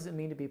 What does it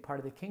mean to be part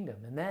of the kingdom?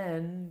 And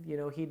then,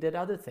 he did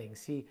other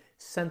things. He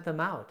sent them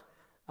out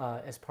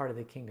as part of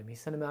the kingdom. He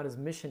sent them out as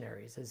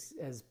missionaries,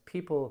 as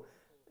people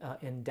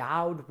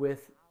endowed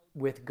with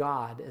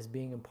God as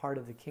being a part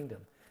of the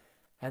kingdom.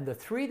 And the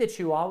three that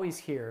you always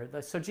hear,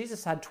 so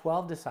Jesus had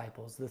 12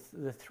 disciples.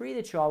 The three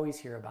that you always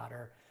hear about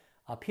are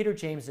Peter,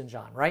 James, and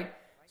John, right?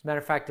 As a matter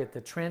of fact, at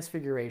the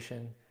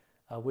Transfiguration,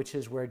 which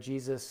is where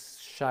Jesus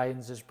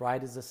shines as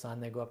bright as the sun,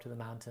 they go up to the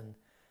mountain.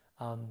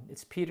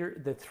 It's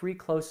Peter, the three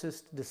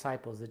closest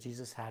disciples that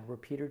Jesus had were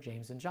Peter,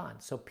 James, and John.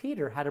 So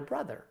Peter had a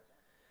brother,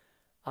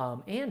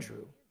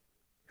 Andrew,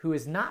 who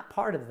is not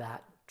part of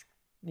that,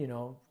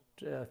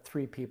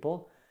 three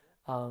people.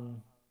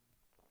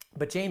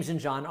 But James and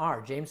John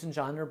are. James and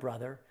John are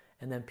brother,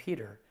 and then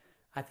Peter.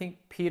 I think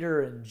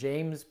Peter and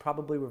James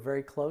probably were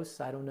very close.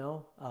 I don't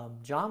know.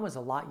 John was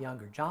a lot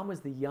younger. John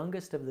was the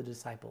youngest of the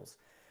disciples.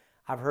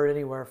 I've heard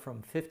anywhere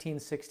from 15,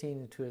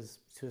 16 to as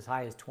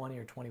high as 20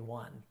 or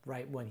 21,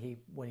 right, when he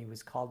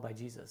was called by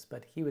Jesus.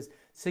 But he was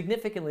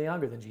significantly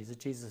younger than Jesus.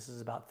 Jesus is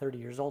about 30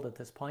 years old at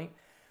this point.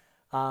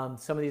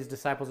 Some of these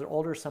disciples are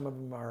older. Some of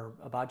them are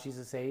about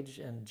Jesus' age,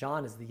 and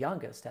John is the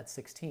youngest at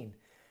 16.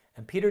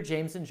 And Peter,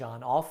 James, and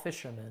John, all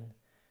fishermen.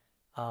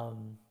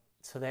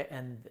 So they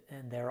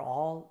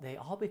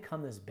all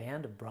become this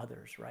band of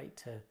brothers, right?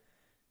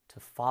 To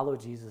follow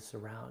Jesus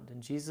around,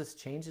 and Jesus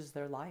changes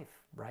their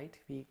life, right?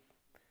 He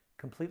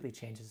completely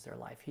changes their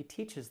life. He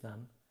teaches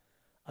them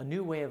a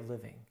new way of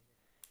living.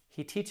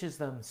 He teaches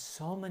them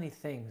so many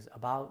things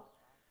about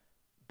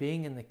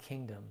being in the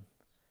kingdom,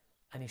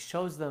 and he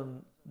shows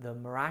them the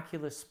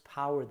miraculous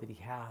power that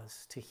he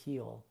has to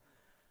heal.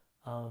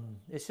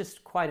 It's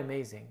just quite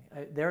amazing.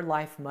 Their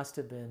life must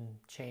have been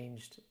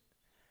changed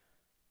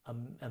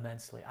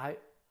immensely. I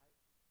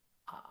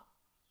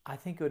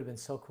think it would have been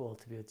so cool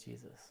to be with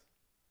Jesus.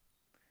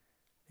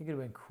 I think it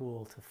would have been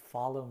cool to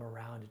follow him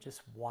around and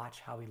just watch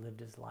how he lived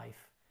his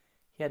life.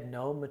 He had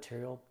no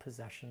material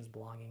possessions,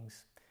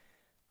 belongings.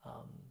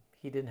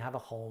 He didn't have a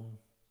home.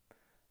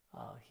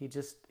 He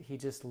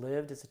just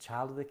lived as a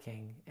child of the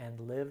King and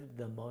lived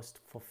the most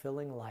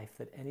fulfilling life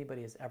that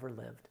anybody has ever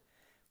lived,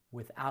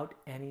 without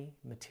any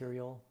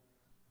material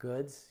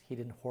goods. He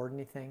didn't hoard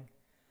anything.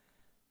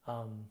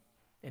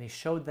 And he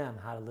showed them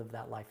how to live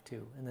that life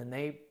too. And then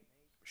they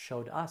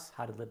showed us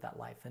how to live that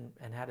life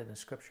and had it in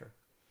Scripture.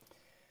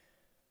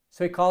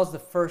 So he calls the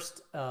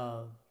first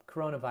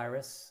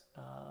coronavirus.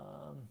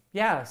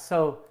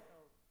 So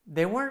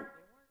they were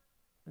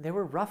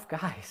rough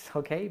guys,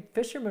 okay?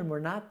 Fishermen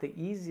were not the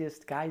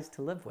easiest guys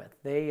to live with.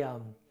 They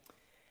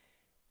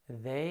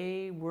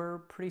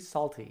were pretty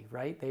salty,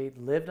 right? They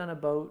lived on a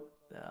boat.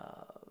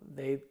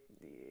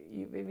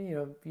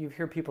 You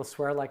hear people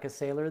swear like a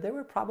sailor. They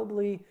were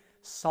probably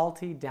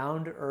salty,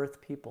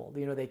 down-to-earth people.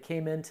 They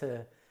came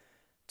into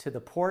to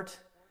the port.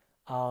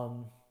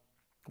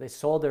 They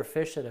sold their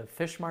fish at a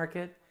fish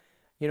market.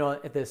 You know,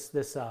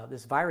 this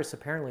virus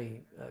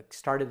apparently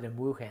started in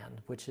Wuhan,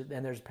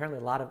 and there's apparently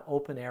a lot of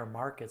open air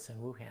markets in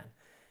Wuhan.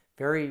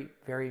 Very,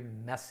 very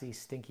messy,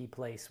 stinky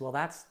place. Well,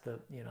 that's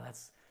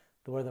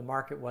where the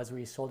market was, where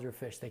you sold your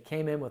fish. They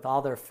came in with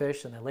all their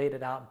fish and they laid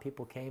it out, and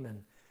people came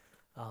and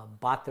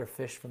bought their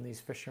fish from these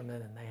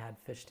fishermen, and they had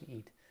fish to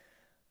eat.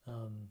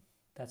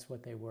 That's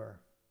what they were.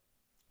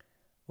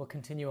 We'll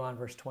continue on,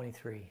 verse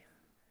 23.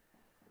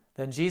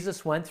 Then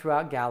Jesus went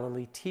throughout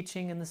Galilee,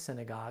 teaching in the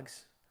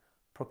synagogues,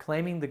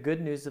 proclaiming the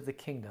good news of the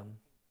kingdom.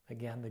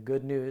 Again, the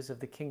good news of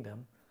the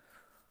kingdom.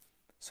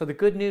 So the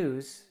good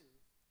news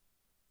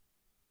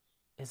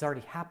has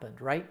already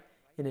happened, right?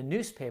 In a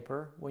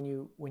newspaper, when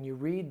you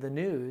read the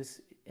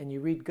news and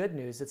you read good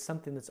news, it's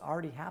something that's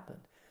already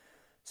happened.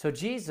 So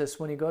Jesus,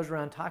 when he goes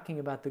around talking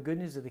about the good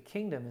news of the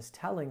kingdom, is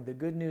telling the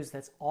good news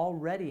that's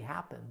already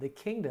happened. The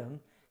kingdom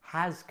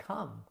has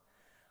come.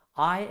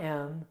 I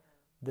am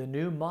the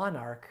new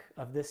monarch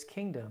of this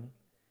kingdom,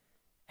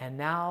 and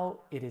now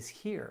it is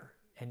here,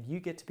 and you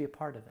get to be a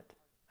part of it.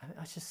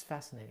 It's just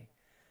fascinating.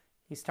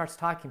 He starts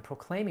talking,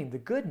 proclaiming the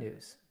good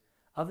news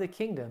of the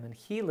kingdom and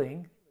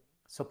healing.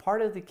 So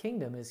part of the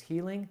kingdom is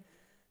healing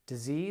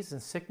disease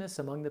and sickness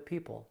among the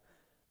people.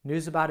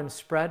 News about him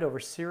spread over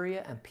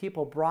Syria, and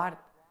people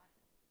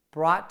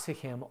brought to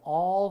him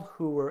all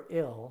who were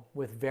ill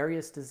with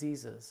various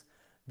diseases,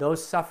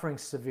 those suffering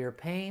severe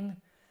pain,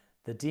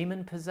 the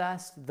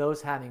demon-possessed,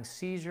 those having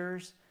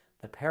seizures,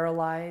 the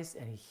paralyzed,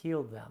 and he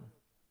healed them.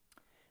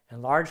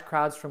 And large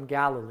crowds from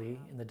Galilee,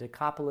 in the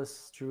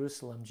Decapolis,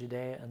 Jerusalem,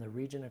 Judea, and the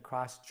region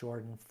across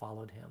Jordan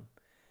followed him.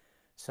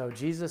 So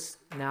Jesus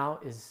now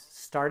is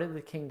started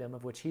the kingdom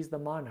of which he's the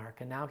monarch,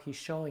 and now he's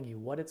showing you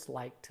what it's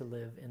like to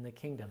live in the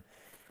kingdom.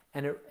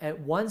 And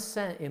in one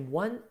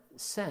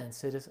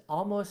sense, it is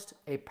almost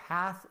a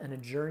path and a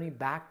journey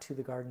back to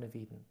the Garden of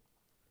Eden.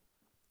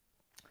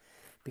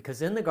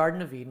 Because in the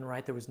Garden of Eden,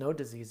 right, there was no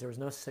disease, there was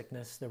no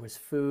sickness, there was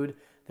food,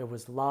 there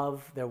was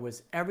love, there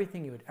was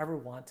everything you would ever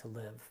want to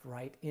live,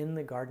 right, in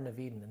the Garden of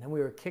Eden. And then we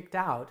were kicked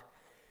out,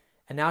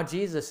 and now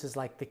Jesus is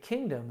like, the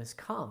kingdom has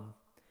come,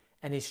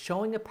 and he's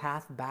showing a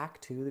path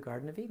back to the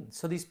Garden of Eden.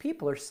 So these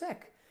people are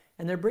sick,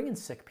 and they're bringing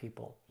sick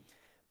people.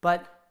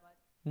 But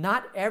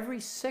not every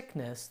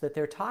sickness that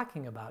they're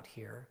talking about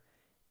here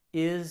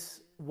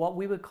is what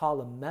we would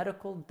call a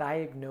medical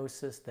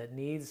diagnosis that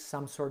needs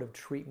some sort of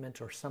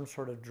treatment or some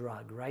sort of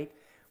drug, right?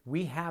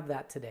 We have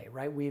that today,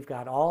 right? We've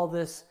got all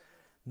this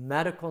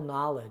medical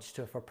knowledge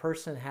to if a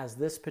person has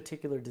this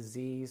particular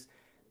disease,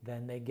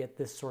 then they get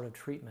this sort of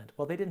treatment.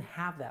 Well, they didn't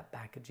have that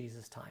back at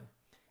Jesus' time.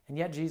 And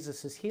yet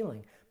Jesus is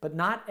healing. But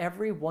not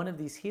every one of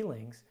these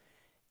healings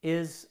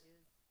is,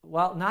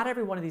 not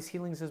every one of these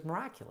healings is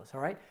miraculous,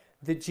 all right?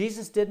 That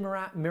Jesus did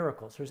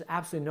miracles. There's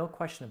absolutely no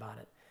question about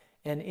it.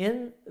 And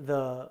in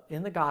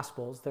the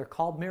Gospels, they're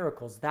called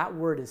miracles. That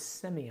word is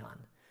semeion,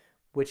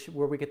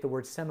 where we get the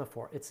word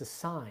semaphore. It's a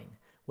sign.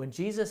 When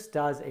Jesus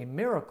does a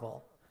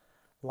miracle,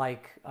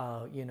 like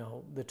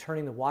the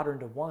turning the water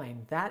into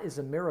wine, that is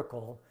a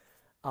miracle,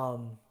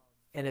 and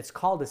it's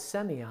called a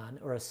semeion,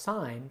 or a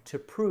sign, to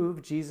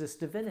prove Jesus'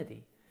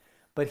 divinity.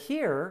 But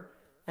here,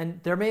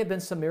 and there may have been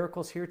some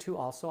miracles here too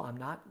also, I'm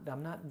not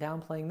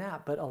downplaying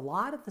that, but a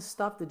lot of the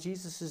stuff that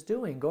Jesus is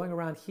doing, going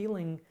around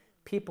healing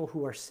people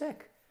who are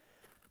sick,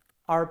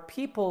 are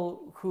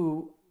people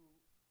who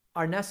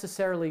are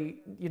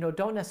necessarily,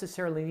 don't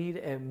necessarily need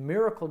a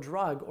miracle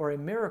drug or a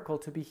miracle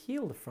to be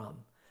healed from.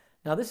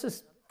 Now this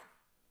is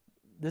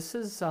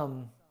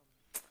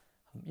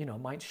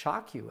might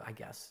shock you, I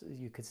guess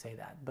you could say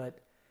that, but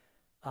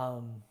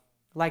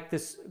like the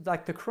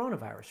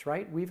coronavirus,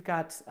 right? We've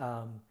got,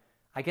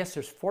 I guess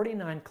there's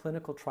 49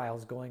 clinical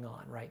trials going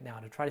on right now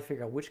to try to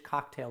figure out which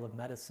cocktail of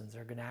medicines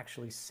are going to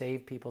actually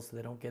save people so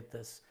they don't get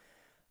this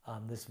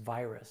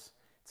virus.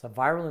 It's a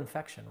viral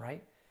infection,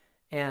 right?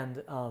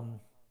 And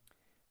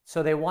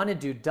so they want to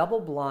do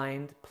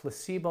double-blind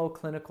placebo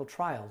clinical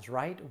trials,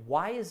 right?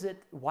 Why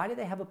do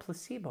they have a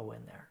placebo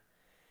in there?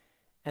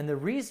 And the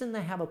reason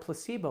they have a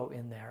placebo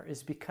in there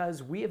is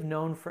because we have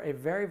known for a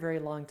very, very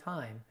long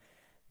time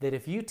that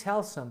if you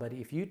tell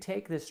somebody, if you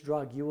take this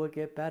drug, you will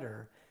get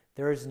better,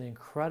 there is an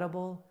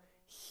incredible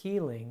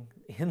healing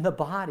in the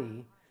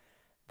body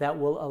that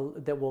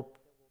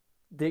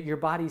your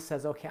body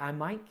says, okay, I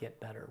might get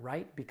better,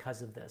 right,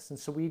 because of this. And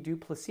so we do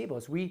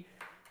placebos.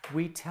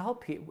 We tell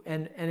people,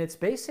 and it's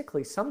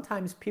basically,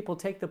 sometimes people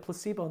take the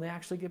placebo and they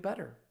actually get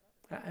better.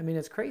 I mean,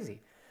 it's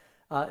crazy.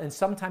 And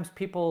sometimes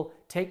people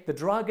take the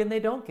drug and they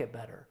don't get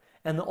better.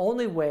 And the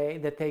only way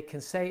that they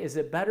can say, is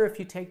it better if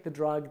you take the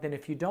drug than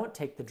if you don't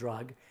take the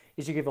drug,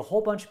 is you give a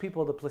whole bunch of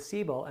people the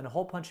placebo and a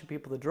whole bunch of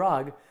people the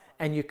drug,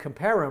 and you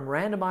compare them,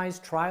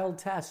 randomized trial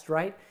test,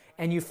 right?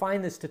 And you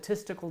find the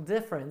statistical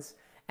difference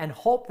and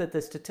hope that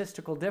the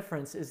statistical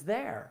difference is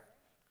there.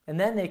 And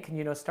then they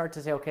can, start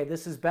to say, okay,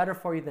 this is better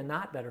for you than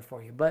not better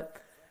for you. But,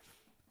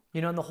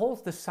 in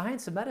the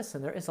science of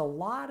medicine, there is a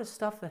lot of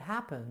stuff that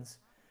happens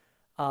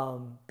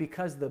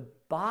because the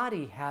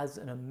body has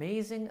an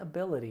amazing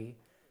ability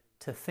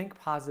to think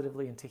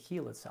positively and to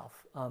heal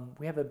itself.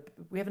 We have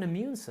an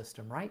immune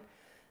system, right?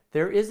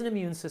 There is an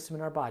immune system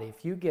in our body.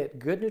 If you get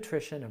good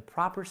nutrition and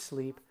proper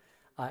sleep,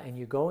 and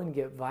you go and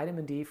get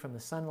vitamin D from the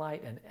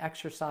sunlight and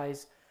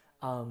exercise,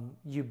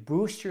 you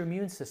boost your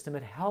immune system.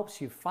 It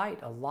helps you fight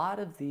a lot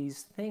of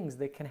these things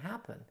that can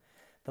happen.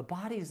 The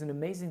body is an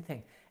amazing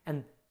thing.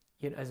 And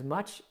as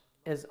much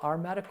as our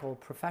medical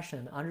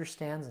profession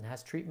understands and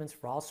has treatments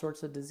for all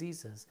sorts of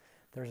diseases,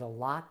 there's a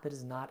lot that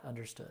is not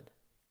understood.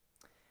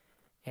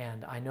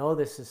 And I know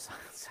this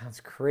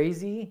sounds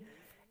crazy,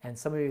 and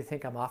some of you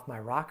think I'm off my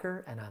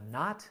rocker, and I'm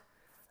not.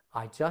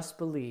 I just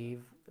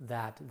believe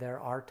that there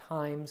are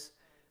times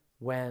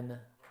when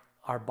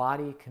our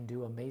body can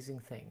do amazing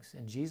things.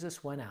 And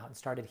Jesus went out and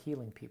started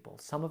healing people.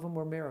 Some of them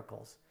were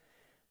miracles.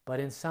 But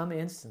in some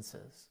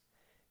instances,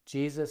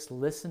 Jesus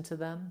listened to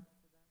them,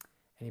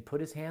 and he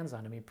put his hands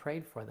on them, he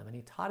prayed for them, and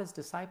he taught his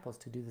disciples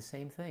to do the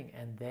same thing.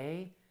 And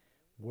they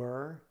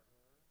were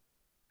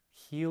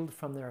healed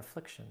from their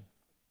affliction.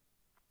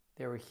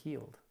 They were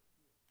healed.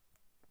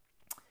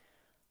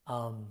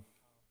 And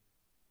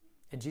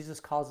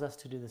Jesus calls us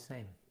to do the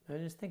same.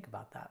 Just think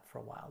about that for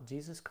a while.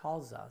 Jesus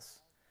calls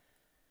us.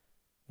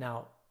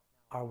 Now,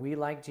 are we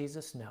like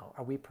Jesus? No.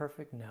 Are we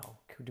perfect? No.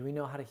 Do we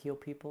know how to heal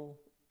people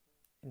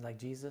like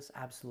Jesus?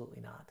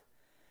 Absolutely not.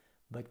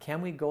 But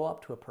can we go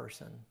up to a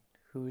person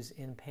who's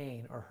in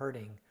pain or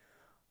hurting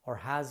or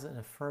has an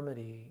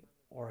infirmity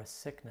or a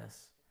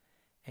sickness,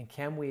 and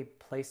can we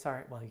place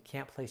well, you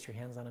can't place your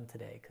hands on them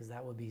today because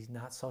that would be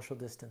not social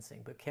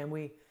distancing, but can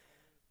we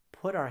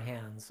put our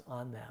hands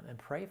on them and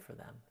pray for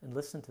them and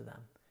listen to them?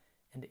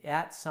 And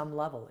at some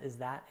level, is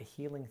that a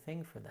healing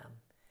thing for them?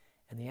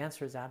 And the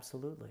answer is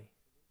absolutely.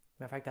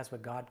 Matter of fact, that's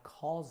what God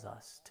calls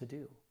us to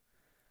do.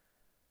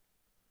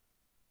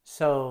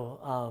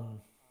 So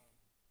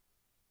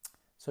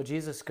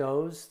Jesus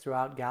goes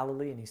throughout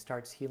Galilee and he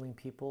starts healing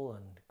people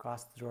and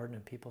across the Jordan,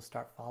 and people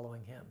start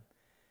following him.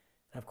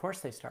 And of course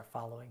they start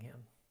following him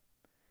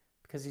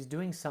because he's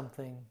doing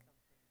something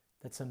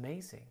that's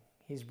amazing.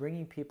 He's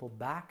bringing people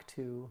back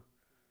to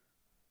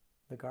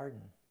the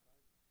garden.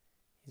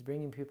 He's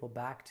bringing people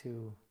back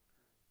to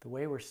the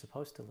way we're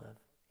supposed to live.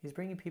 He's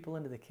bringing people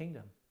into the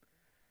kingdom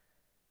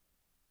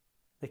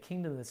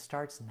that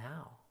starts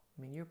now.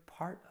 I mean, you're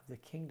part of the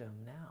kingdom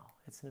now.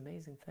 It's an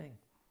amazing thing.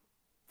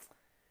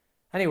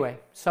 Anyway,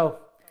 so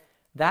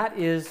that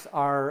is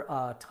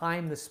our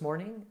time this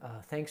morning.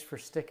 Thanks for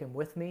sticking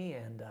with me,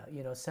 and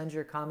send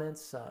your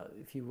comments.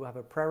 If you have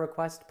a prayer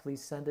request,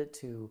 please send it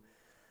to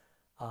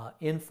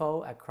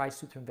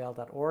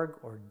info@christlutheranvale.org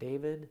or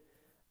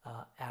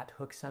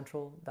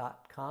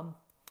david@hookcentral.com.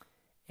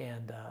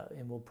 And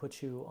we'll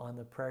put you on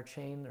the prayer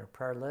chain or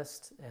prayer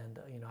list, and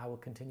I will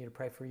continue to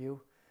pray for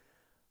you.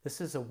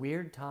 This is a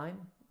weird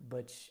time,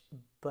 but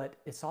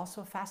it's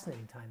also a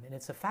fascinating time, and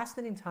it's a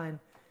fascinating time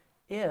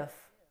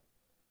if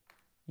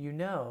you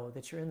know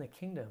that you're in the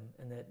kingdom,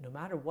 and that no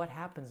matter what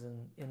happens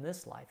in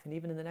this life, and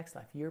even in the next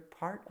life, you're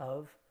part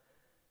of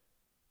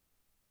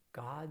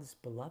God's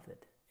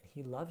beloved, and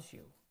he loves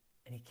you,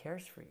 and he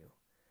cares for you.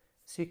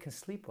 So you can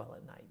sleep well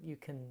at night. You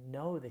can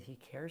know that he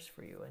cares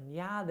for you. And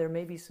yeah, there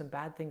may be some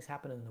bad things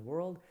happening in the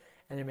world,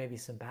 and there may be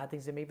some bad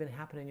things that may even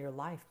happen in your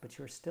life, but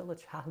you're still a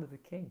child of the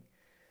King.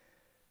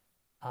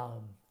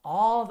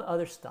 All the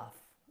other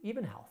stuff,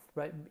 even health,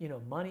 right?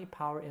 Money,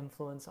 power,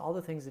 influence, all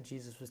the things that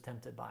Jesus was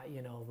tempted by,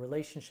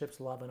 relationships,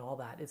 love, and all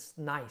that. It's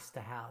nice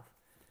to have.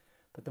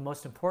 But the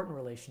most important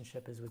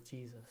relationship is with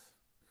Jesus.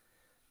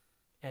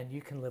 And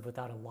you can live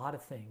without a lot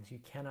of things. You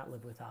cannot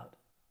live without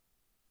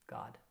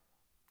God.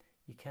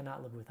 You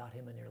cannot live without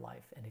him in your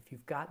life. And if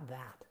you've got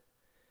that,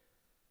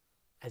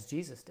 as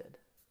Jesus did,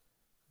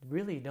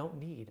 really don't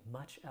need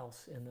much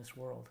else in this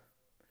world.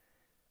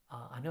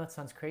 I know it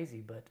sounds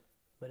crazy, but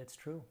it's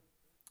true.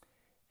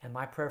 And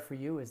my prayer for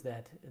you is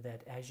that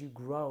as you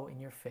grow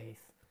in your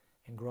faith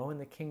and grow in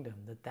the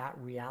kingdom, that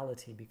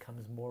reality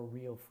becomes more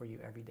real for you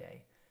every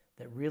day.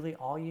 That really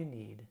all you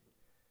need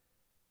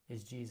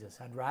is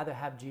Jesus. I'd rather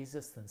have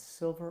Jesus than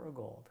silver or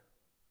gold.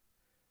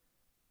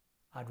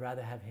 I'd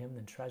rather have him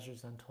than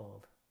treasures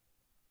untold.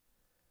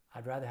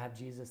 I'd rather have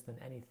Jesus than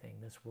anything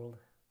this world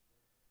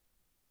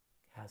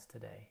has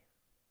today.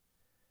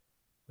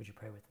 Would you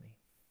pray with me?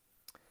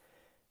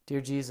 Dear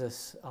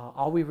Jesus,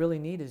 all we really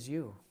need is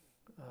you.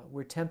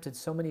 We're tempted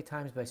so many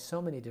times by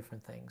so many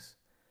different things,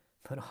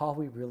 but all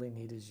we really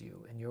need is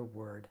you and your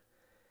word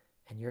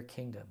and your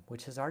kingdom,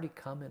 which has already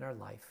come in our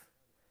life.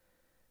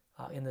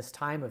 In this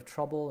time of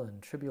trouble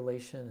and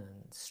tribulation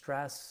and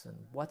stress, and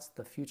what's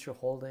the future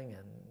holding,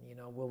 and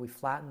will we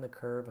flatten the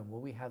curve, and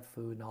will we have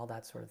food, and all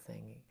that sort of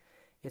thing.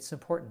 It's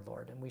important,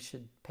 Lord, and we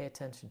should pay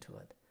attention to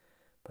it.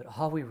 But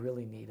all we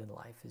really need in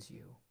life is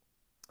you.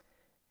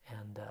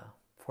 And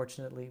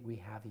fortunately, we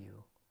have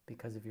you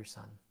because of your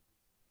Son.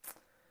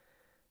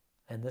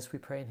 And this we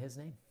pray in his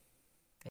name.